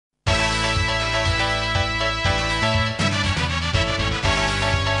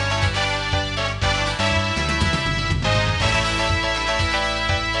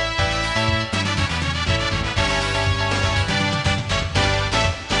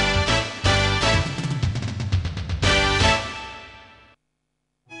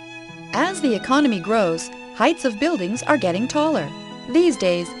As the economy grows, heights of buildings are getting taller. These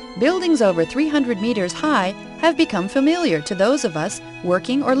days, buildings over 300 meters high have become familiar to those of us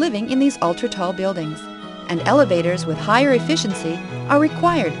working or living in these ultra-tall buildings, and elevators with higher efficiency are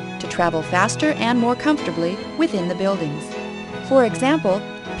required to travel faster and more comfortably within the buildings. For example,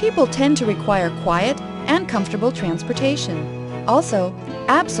 people tend to require quiet and comfortable transportation. Also,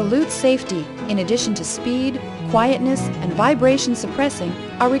 absolute safety, in addition to speed, quietness, and vibration suppressing,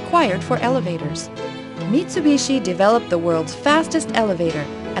 are required for elevators. Mitsubishi developed the world's fastest elevator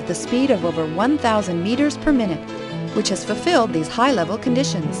at the speed of over 1,000 meters per minute, which has fulfilled these high-level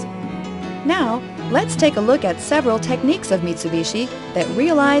conditions. Now, let's take a look at several techniques of Mitsubishi that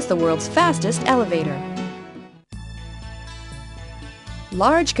realize the world's fastest elevator.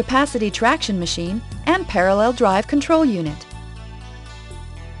 Large capacity traction machine and parallel drive control unit.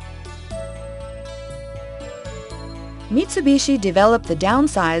 Mitsubishi developed the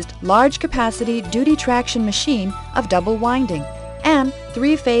downsized large capacity duty traction machine of double winding and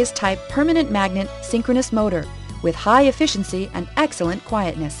three-phase type permanent magnet synchronous motor with high efficiency and excellent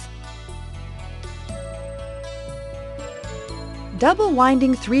quietness. Double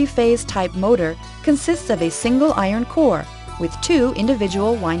winding three-phase type motor consists of a single iron core with two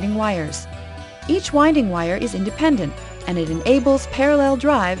individual winding wires. Each winding wire is independent and it enables parallel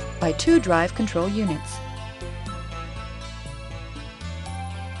drive by two drive control units.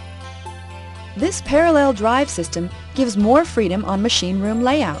 This parallel drive system gives more freedom on machine room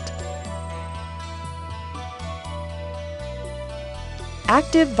layout.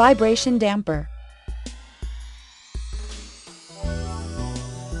 Active vibration damper.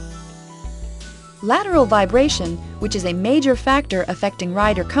 Lateral vibration, which is a major factor affecting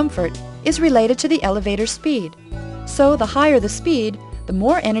rider comfort, is related to the elevator speed. So the higher the speed, the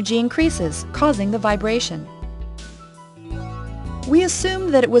more energy increases, causing the vibration. We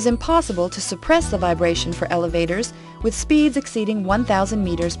assumed that it was impossible to suppress the vibration for elevators with speeds exceeding 1,000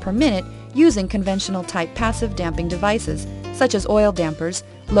 meters per minute using conventional type passive damping devices, such as oil dampers,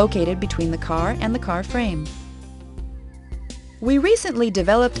 located between the car and the car frame. We recently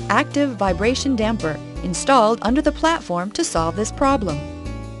developed active vibration damper installed under the platform to solve this problem.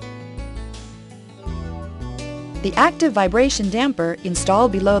 The active vibration damper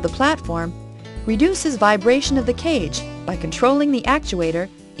installed below the platform reduces vibration of the cage by controlling the actuator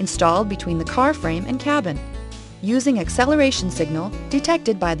installed between the car frame and cabin, using acceleration signal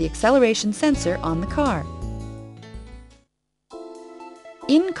detected by the acceleration sensor on the car.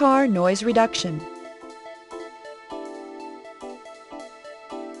 In-car noise reduction.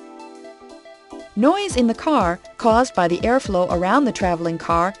 Noise in the car caused by the airflow around the traveling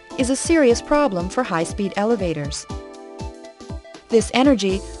car is a serious problem for high-speed elevators. This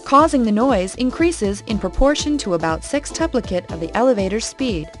energy causing the noise increases in proportion to about sextuplicate of the elevator's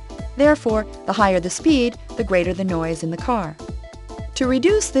speed. Therefore, the higher the speed, the greater the noise in the car. To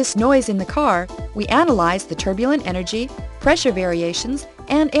reduce this noise in the car, we analyzed the turbulent energy, pressure variations,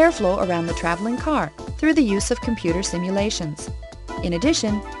 and airflow around the traveling car through the use of computer simulations. In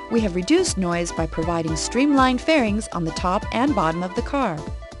addition, we have reduced noise by providing streamlined fairings on the top and bottom of the car.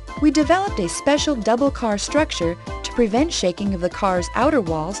 We developed a special double car structure to prevent shaking of the car's outer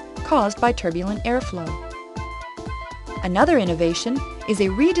walls caused by turbulent airflow. Another innovation is a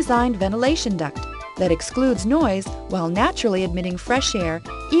redesigned ventilation duct that excludes noise while naturally admitting fresh air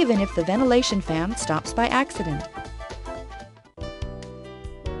even if the ventilation fan stops by accident.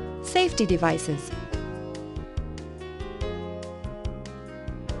 Safety devices.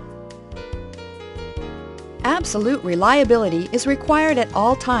 Absolute reliability is required at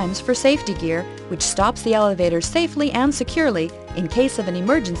all times for safety gear, which stops the elevator safely and securely in case of an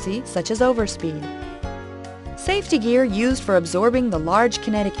emergency such as overspeed. Safety gear used for absorbing the large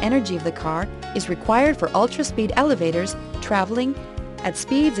kinetic energy of the car is required for ultra-speed elevators traveling at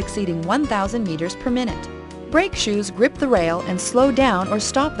speeds exceeding 1,000 meters per minute. Brake shoes grip the rail and slow down or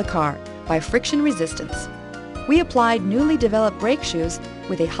stop the car by friction resistance. We applied newly developed brake shoes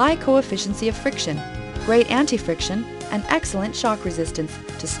with a high coefficient of friction, great anti-friction, and excellent shock resistance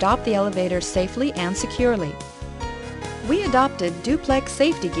to stop the elevator safely and securely. We adopted duplex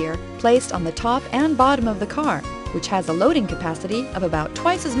safety gear placed on the top and bottom of the car, which has a loading capacity of about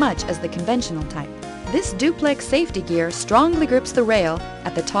twice as much as the conventional type. This duplex safety gear strongly grips the rail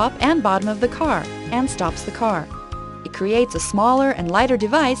at the top and bottom of the car and stops the car. It creates a smaller and lighter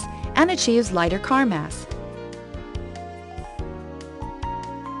device and achieves lighter car mass.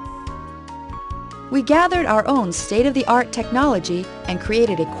 We gathered our own state-of-the-art technology and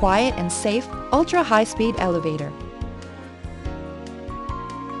created a quiet and safe, ultra-high-speed elevator.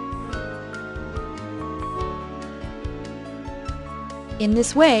 In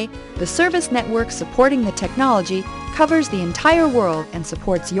this way, the service network supporting the technology covers the entire world and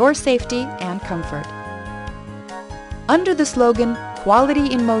supports your safety and comfort. Under the slogan,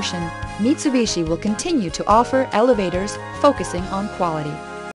 "Quality in Motion," Mitsubishi will continue to offer elevators focusing on quality.